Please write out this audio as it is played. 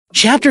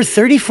Chapter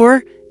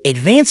 34,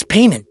 Advance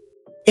Payment.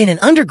 In an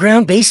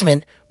underground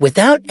basement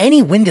without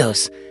any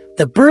windows,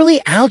 the burly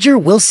Alger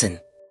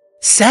Wilson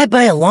sat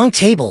by a long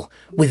table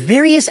with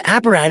various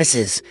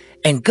apparatuses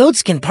and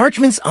goatskin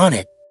parchments on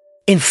it.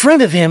 In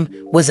front of him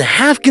was a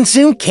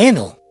half-consumed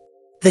candle.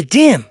 The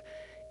dim,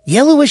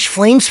 yellowish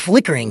flames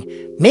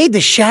flickering made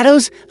the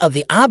shadows of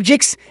the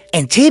objects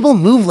and table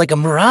move like a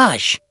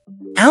mirage.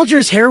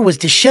 Alger's hair was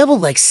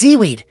disheveled like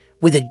seaweed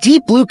with a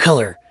deep blue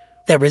color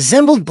that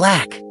resembled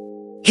black.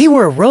 He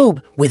wore a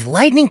robe with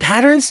lightning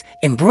patterns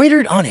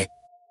embroidered on it.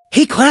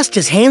 He clasped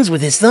his hands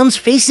with his thumbs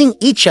facing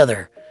each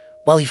other,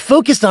 while he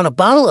focused on a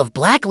bottle of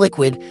black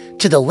liquid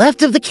to the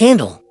left of the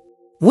candle.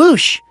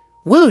 Whoosh,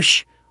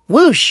 whoosh,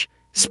 whoosh,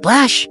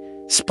 splash,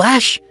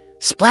 splash,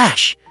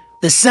 splash,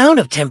 the sound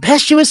of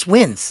tempestuous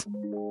winds,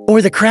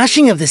 or the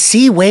crashing of the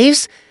sea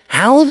waves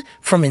howled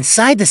from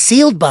inside the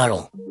sealed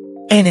bottle.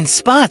 And in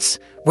spots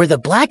where the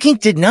black ink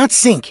did not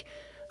sink,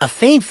 a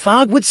faint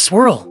fog would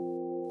swirl.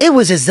 It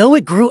was as though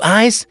it grew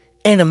eyes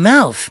and a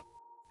mouth.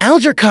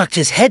 Alger cocked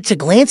his head to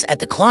glance at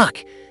the clock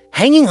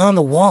hanging on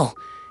the wall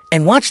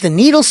and watched the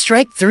needle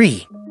strike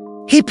 3.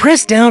 He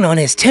pressed down on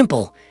his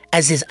temple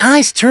as his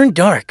eyes turned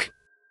dark.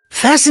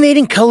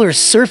 Fascinating colors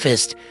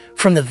surfaced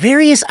from the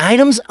various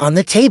items on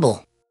the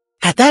table.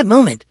 At that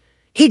moment,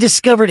 he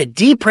discovered a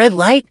deep red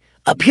light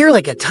appear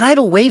like a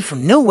tidal wave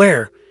from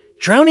nowhere,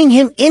 drowning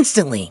him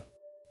instantly.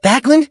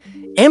 Backland,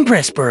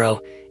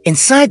 Empressboro,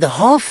 inside the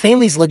Hall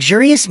family's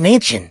luxurious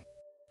mansion.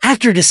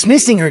 After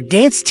dismissing her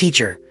dance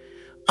teacher,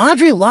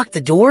 Audrey locked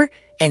the door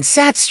and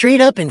sat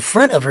straight up in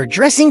front of her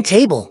dressing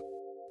table.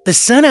 The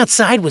sun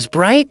outside was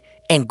bright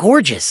and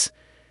gorgeous.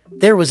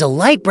 There was a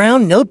light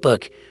brown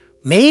notebook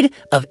made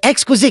of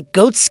exquisite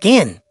goat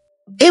skin.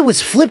 It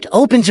was flipped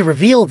open to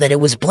reveal that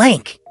it was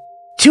blank.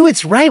 To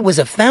its right was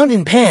a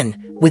fountain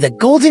pen with a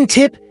golden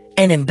tip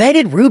and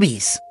embedded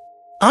rubies.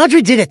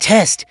 Audrey did a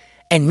test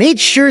and made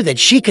sure that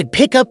she could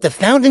pick up the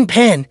fountain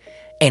pen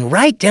and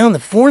write down the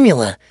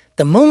formula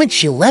the moment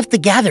she left the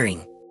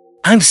gathering.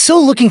 "I'm so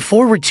looking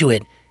forward to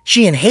it,"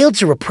 she inhaled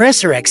to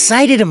repress her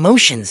excited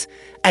emotions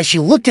as she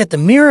looked at the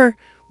mirror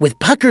with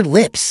puckered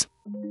lips.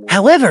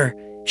 However,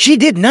 she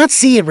did not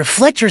see it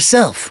reflect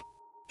herself.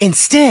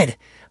 Instead,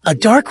 a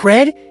dark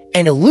red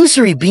and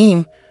illusory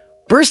beam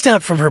burst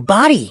out from her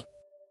body.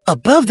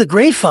 Above the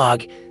gray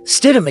fog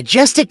stood a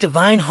majestic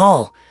divine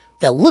hall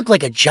that looked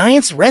like a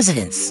giant's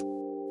residence.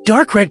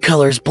 Dark red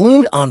colors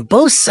bloomed on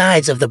both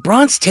sides of the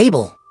bronze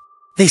table.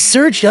 They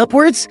surged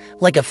upwards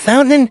like a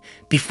fountain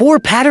before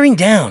pattering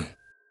down.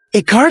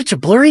 It carved to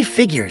blurry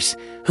figures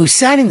who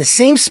sat in the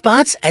same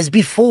spots as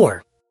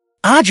before.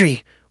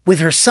 Audrey, with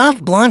her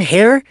soft blonde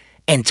hair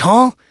and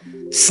tall,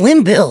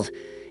 slim build,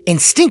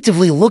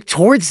 instinctively looked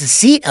towards the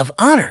seat of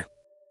honor.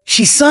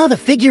 She saw the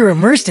figure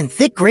immersed in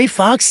thick gray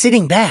fog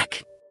sitting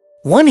back.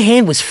 One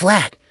hand was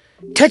flat,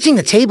 touching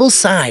the table's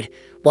side,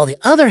 while the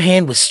other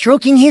hand was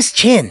stroking his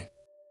chin.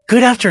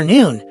 "Good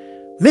afternoon,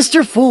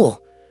 Mr. Fool,"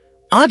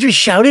 Audrey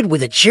shouted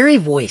with a cheery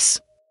voice.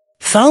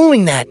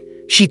 Following that,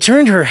 she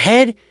turned her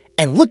head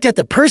and looked at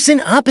the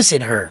person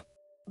opposite her.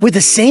 With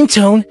the same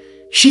tone,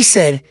 she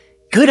said,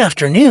 "Good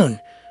afternoon,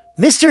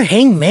 Mr.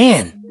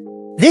 Hangman.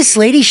 This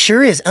lady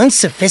sure is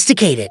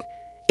unsophisticated.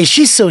 Is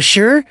she so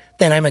sure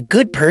that I'm a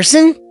good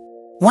person?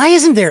 Why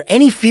isn't there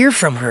any fear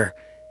from her?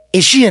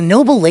 Is she a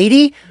noble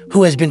lady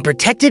who has been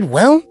protected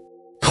well?"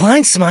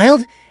 Klein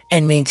smiled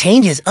and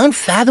maintained his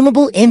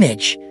unfathomable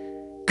image.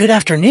 "Good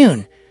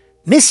afternoon,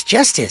 Miss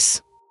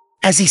Justice."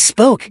 As he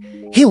spoke,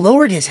 he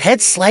lowered his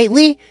head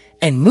slightly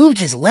and moved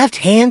his left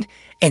hand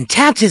and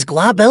tapped his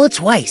glabella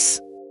twice.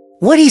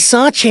 What he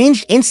saw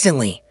changed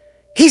instantly.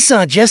 He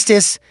saw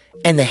Justice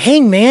and the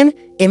Hangman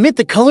emit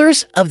the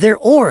colors of their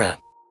aura,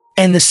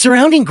 and the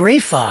surrounding gray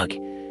fog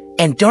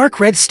and dark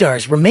red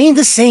stars remained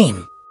the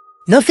same.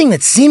 Nothing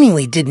that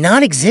seemingly did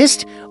not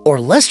exist or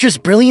lustrous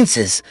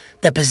brilliances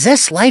that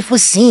possessed life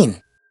was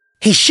seen.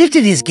 He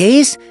shifted his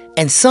gaze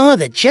and saw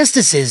that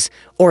Justice's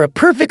aura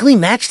perfectly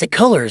matched the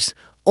colors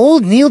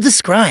old Neil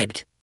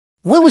described.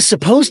 What was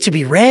supposed to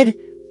be red,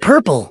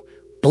 purple,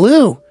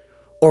 blue,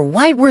 or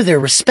white were their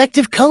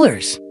respective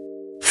colors.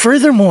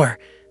 Furthermore,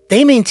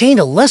 they maintained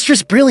a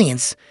lustrous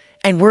brilliance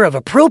and were of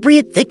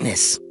appropriate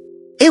thickness.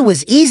 It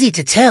was easy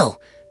to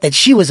tell that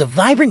she was a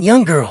vibrant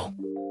young girl.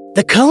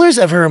 The colors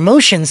of her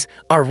emotions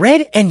are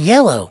red and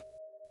yellow.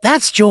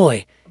 That's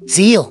joy,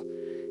 zeal,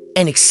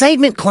 and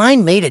excitement.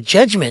 Klein made a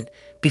judgment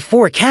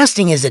before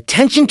casting his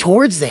attention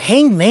towards the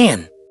Hanged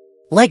Man.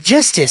 Like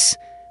Justice,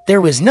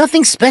 there was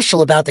nothing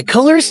special about the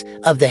colors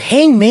of the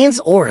Hanged Man's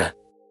aura.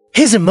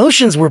 His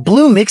emotions were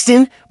blue mixed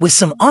in with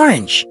some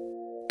orange.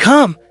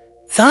 Calm,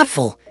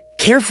 thoughtful,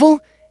 careful,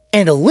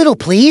 and a little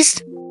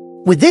pleased.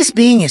 With this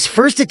being his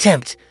first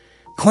attempt,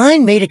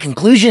 Klein made a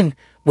conclusion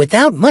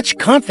without much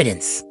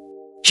confidence.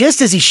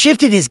 Just as he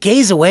shifted his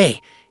gaze away,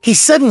 he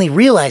suddenly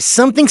realized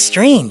something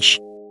strange.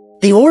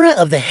 The aura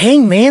of the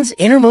Hanged Man's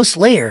innermost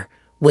layer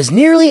was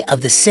nearly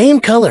of the same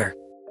color.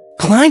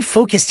 Klein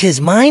focused his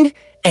mind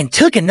and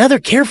took another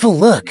careful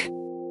look.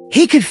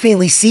 He could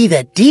faintly see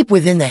that deep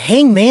within the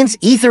Hanged Man's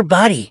ether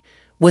body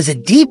was a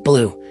deep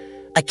blue,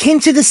 akin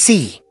to the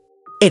sea.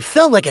 It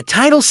felt like a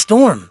tidal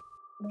storm.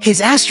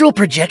 His astral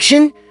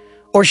projection,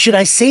 or should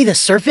I say the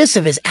surface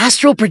of his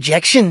astral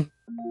projection?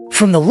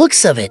 From the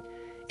looks of it,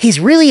 he's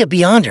really a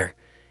beyonder,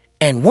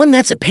 and one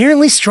that's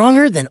apparently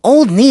stronger than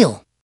old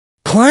Neil.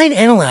 Klein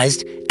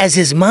analyzed as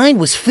his mind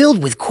was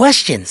filled with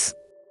questions.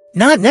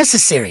 Not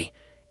necessary.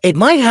 It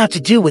might have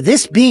to do with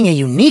this being a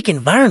unique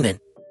environment.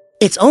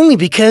 It's only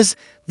because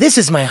this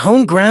is my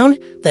home ground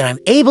that I'm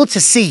able to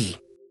see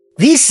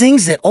these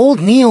things that old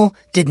Neil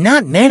did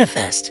not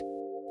manifest.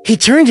 He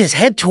turned his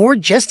head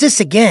toward Justice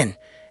again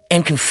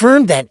and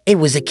confirmed that it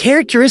was a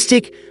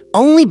characteristic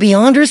only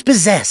Beyonders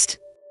possessed.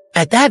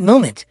 At that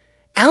moment,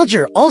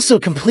 Alger also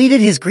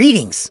completed his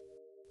greetings.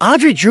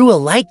 Audrey drew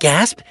a light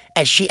gasp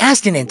as she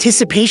asked in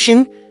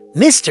anticipation,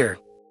 "Mr.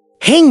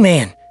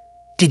 Hangman,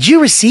 did you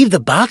receive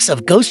the box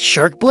of ghost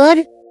shark blood?"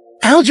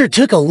 Alger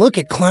took a look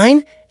at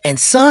Klein and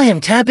saw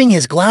him tapping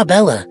his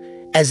glabella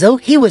as though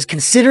he was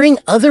considering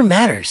other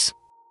matters.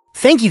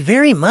 "Thank you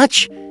very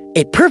much.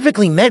 It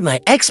perfectly met my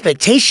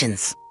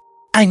expectations.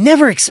 I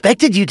never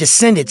expected you to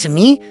send it to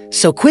me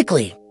so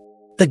quickly."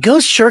 "The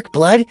ghost shark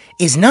blood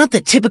is not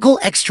the typical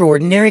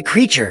extraordinary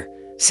creature,"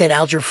 said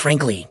Alger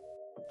frankly.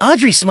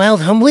 Audrey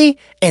smiled humbly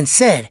and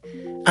said,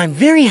 "I'm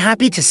very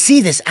happy to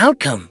see this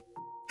outcome."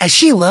 As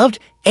she loved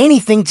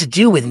anything to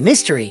do with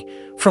mystery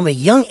from a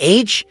young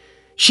age,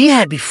 she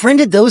had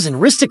befriended those in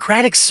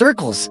aristocratic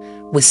circles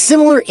with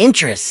similar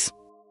interests.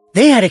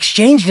 They had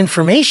exchanged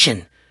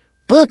information,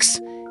 books,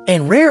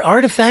 and rare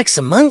artifacts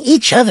among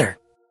each other.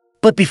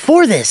 But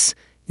before this,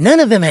 none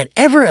of them had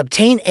ever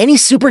obtained any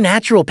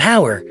supernatural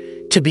power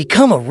to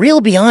become a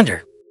real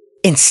beyonder.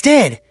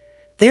 Instead,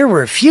 there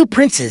were a few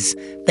princes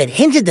that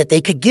hinted that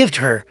they could give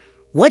her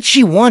what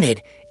she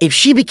wanted if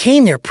she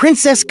became their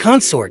princess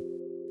consort.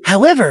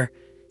 However,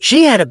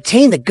 she had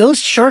obtained the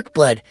ghost shark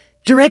blood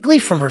directly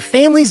from her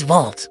family's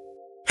vault.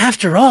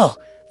 After all,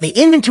 the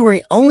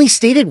inventory only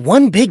stated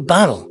one big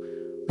bottle,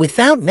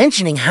 without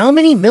mentioning how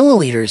many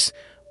milliliters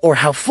or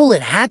how full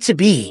it had to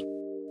be.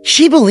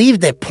 She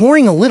believed that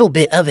pouring a little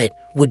bit of it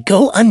would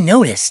go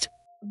unnoticed.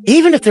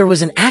 Even if there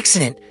was an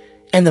accident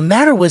and the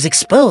matter was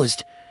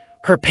exposed,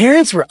 her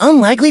parents were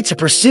unlikely to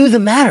pursue the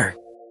matter.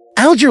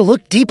 Alger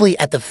looked deeply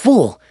at the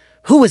fool,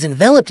 who was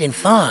enveloped in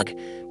fog,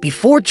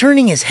 before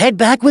turning his head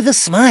back with a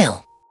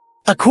smile.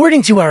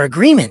 "According to our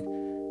agreement,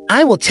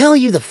 I will tell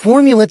you the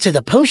formula to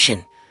the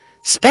potion,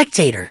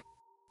 spectator.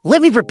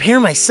 Let me prepare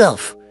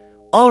myself.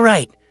 All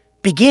right,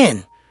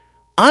 begin."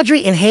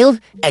 Audrey inhaled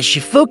as she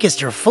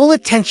focused her full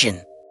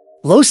attention.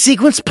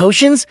 Low-sequence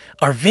potions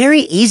are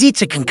very easy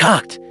to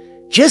concoct.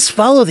 Just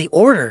follow the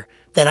order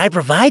that I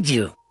provide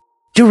you.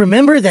 Do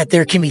remember that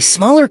there can be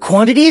smaller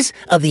quantities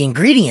of the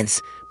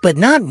ingredients, but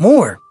not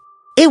more.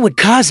 It would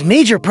cause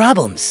major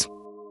problems.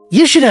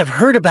 You should have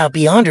heard about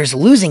Beyonders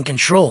losing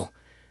control.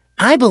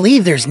 I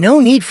believe there's no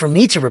need for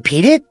me to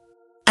repeat it.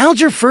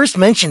 Alger first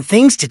mentioned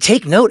things to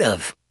take note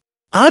of.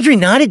 Audrey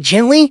nodded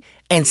gently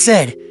and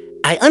said,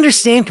 "I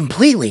understand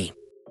completely."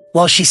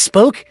 While she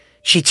spoke,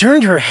 she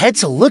turned her head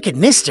to look at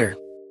Mr.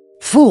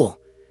 Fool.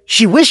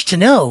 She wished to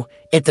know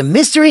if the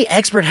mystery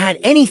expert had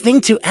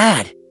anything to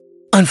add.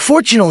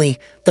 Unfortunately,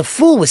 the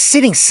fool was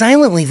sitting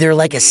silently there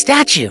like a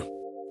statue.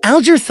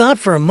 Alger thought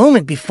for a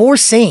moment before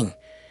saying,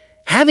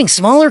 "Having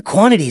smaller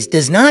quantities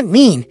does not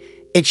mean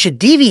it should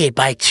deviate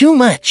by too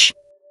much.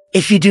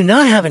 If you do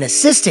not have an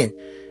assistant,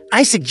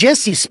 I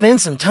suggest you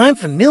spend some time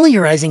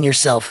familiarizing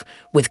yourself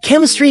with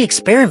chemistry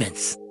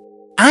experiments."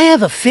 "I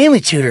have a family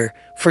tutor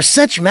for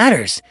such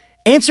matters,"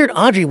 answered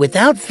Audrey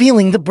without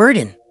feeling the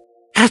burden.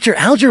 After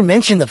Alger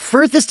mentioned the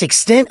furthest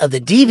extent of the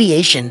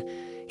deviation,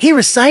 he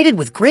recited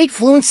with great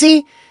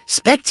fluency,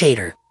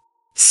 "Spectator.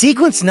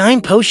 Sequence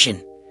 9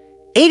 potion.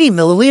 80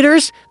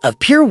 milliliters of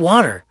pure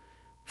water.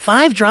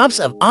 5 drops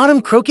of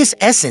autumn crocus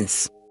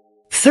essence.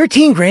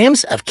 13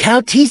 grams of cow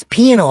teeth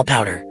peanut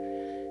powder.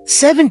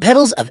 7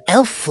 petals of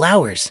elf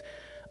flowers.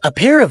 A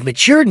pair of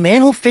matured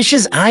manhole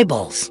fish's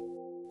eyeballs.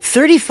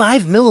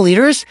 35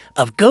 milliliters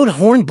of goat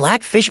horn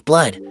blackfish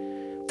blood.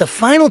 The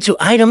final 2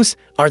 items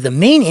are the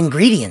main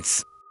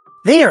ingredients.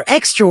 They are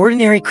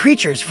extraordinary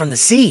creatures from the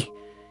sea.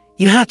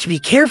 You have to be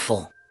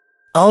careful."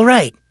 "All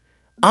right,"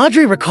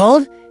 Audrey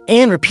recalled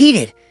and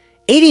repeated,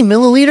 80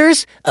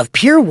 milliliters of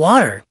pure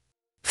water,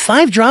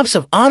 5 drops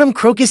of autumn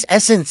crocus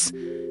essence,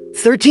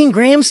 13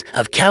 grams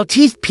of cow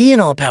teeth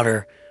peanut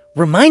powder,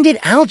 reminded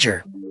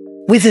Alger.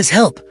 With his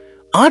help,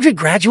 Audrey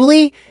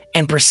gradually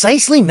and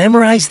precisely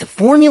memorized the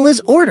formula's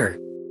order.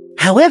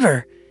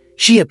 However,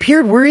 she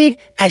appeared worried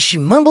as she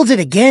mumbled it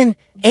again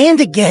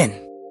and again.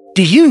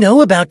 "Do you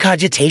know about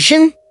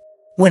cogitation?"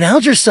 When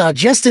Alger saw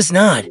Justice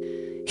nod,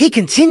 he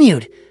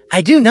continued,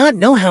 "I do not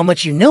know how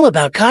much you know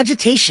about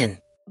cogitation.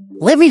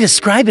 Let me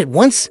describe it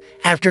once.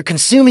 After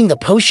consuming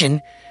the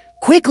potion,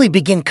 quickly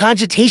begin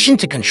cogitation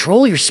to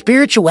control your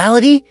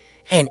spirituality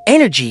and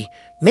energy.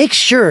 Make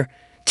sure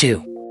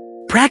to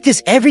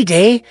practice every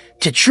day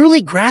to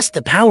truly grasp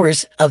the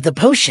powers of the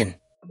potion.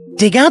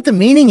 Dig out the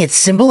meaning it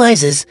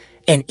symbolizes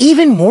and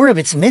even more of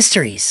its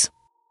mysteries.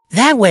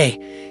 That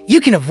way,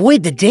 you can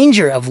avoid the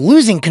danger of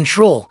losing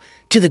control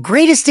to the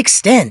greatest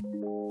extent.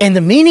 And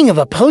the meaning of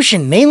a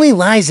potion mainly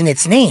lies in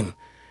its name,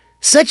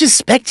 such as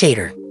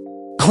spectator.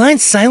 Klein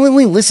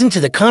silently listened to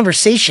the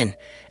conversation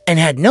and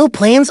had no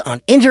plans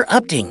on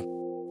interrupting.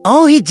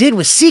 All he did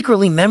was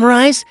secretly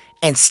memorize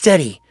and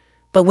study,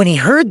 but when he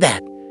heard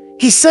that,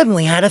 he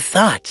suddenly had a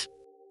thought.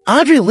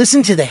 Audrey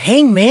listened to the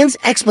hangman's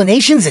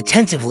explanations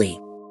attentively,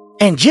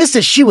 and just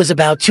as she was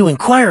about to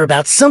inquire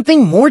about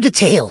something more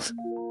detailed,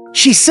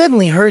 she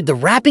suddenly heard the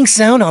rapping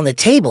sound on the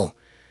table.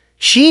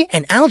 She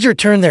and Alger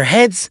turned their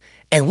heads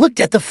and looked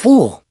at the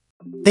fool.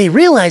 They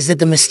realized that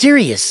the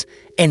mysterious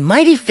and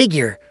mighty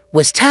figure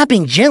was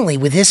tapping gently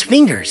with his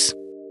fingers.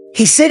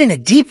 He said in a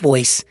deep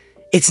voice,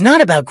 "It's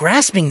not about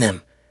grasping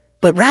them,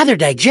 but rather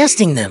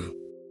digesting them.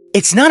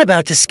 It's not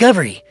about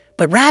discovery,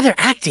 but rather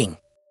acting."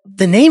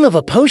 The name of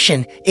a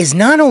potion is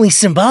not only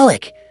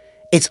symbolic,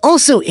 it's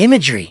also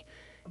imagery.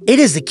 It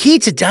is the key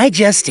to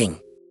digesting.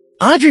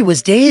 Audrey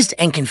was dazed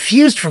and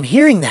confused from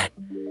hearing that.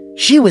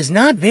 She was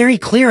not very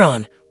clear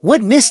on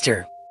what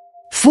Mr.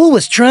 Fool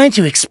was trying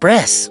to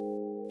express.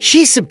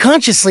 She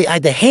subconsciously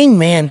eyed the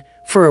hangman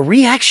for a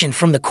reaction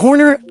from the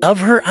corner of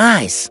her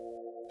eyes.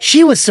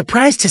 She was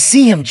surprised to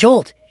see him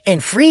jolt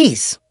and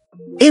freeze.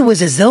 It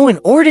was as though an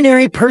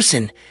ordinary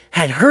person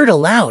had heard a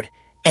loud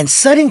and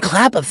sudden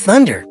clap of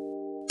thunder.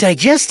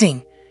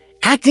 Digesting,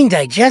 acting,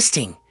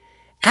 digesting,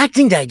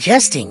 acting,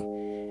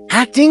 digesting,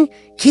 acting.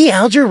 Key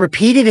Alger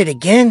repeated it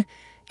again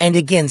and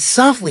again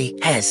softly,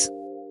 as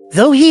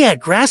though he had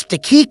grasped a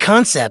key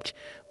concept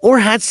or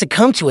had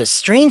succumbed to a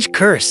strange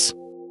curse.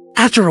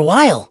 After a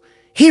while,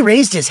 he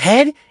raised his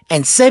head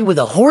and said with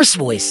a hoarse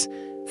voice,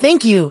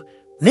 "Thank you,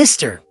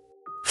 Mr.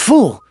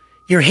 Fool.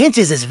 Your hint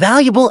is as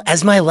valuable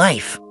as my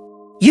life.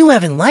 You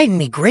have enlightened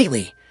me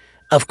greatly.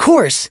 Of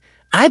course,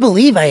 I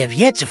believe I have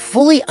yet to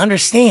fully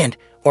understand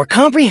or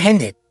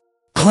comprehend it."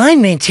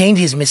 Klein maintained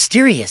his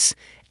mysterious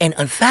and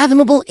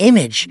unfathomable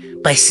image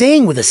by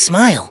saying with a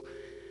smile,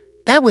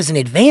 "That was an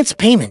advance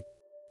payment."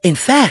 In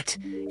fact,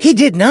 he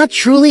did not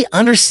truly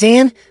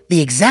understand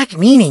the exact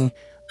meaning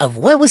of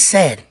what was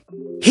said.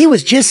 He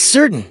was just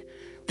certain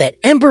that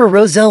Emperor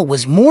Roselle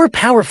was more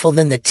powerful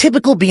than the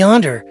typical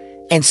Beyonder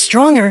and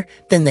stronger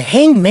than the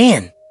Hanged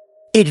Man.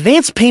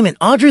 Advance payment.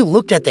 Audrey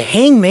looked at the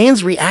Hanged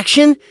Man's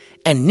reaction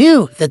and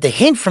knew that the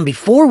hint from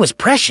before was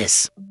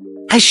precious.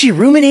 As she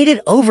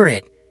ruminated over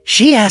it,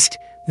 she asked,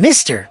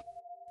 "Mr.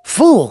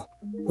 Fool,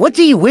 what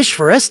do you wish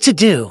for us to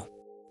do?"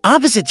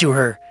 Opposite to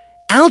her,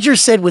 Alger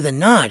said with a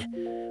nod,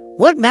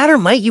 "What matter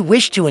might you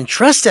wish to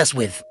entrust us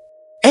with?"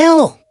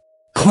 L.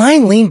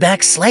 Klein leaned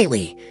back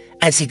slightly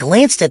as he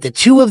glanced at the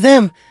two of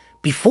them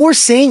before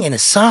saying in a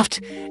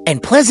soft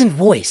and pleasant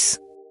voice,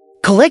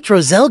 "Collect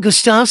Roselle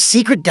Gustave's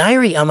secret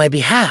diary on my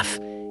behalf,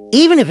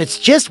 even if it's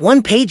just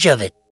one page of it."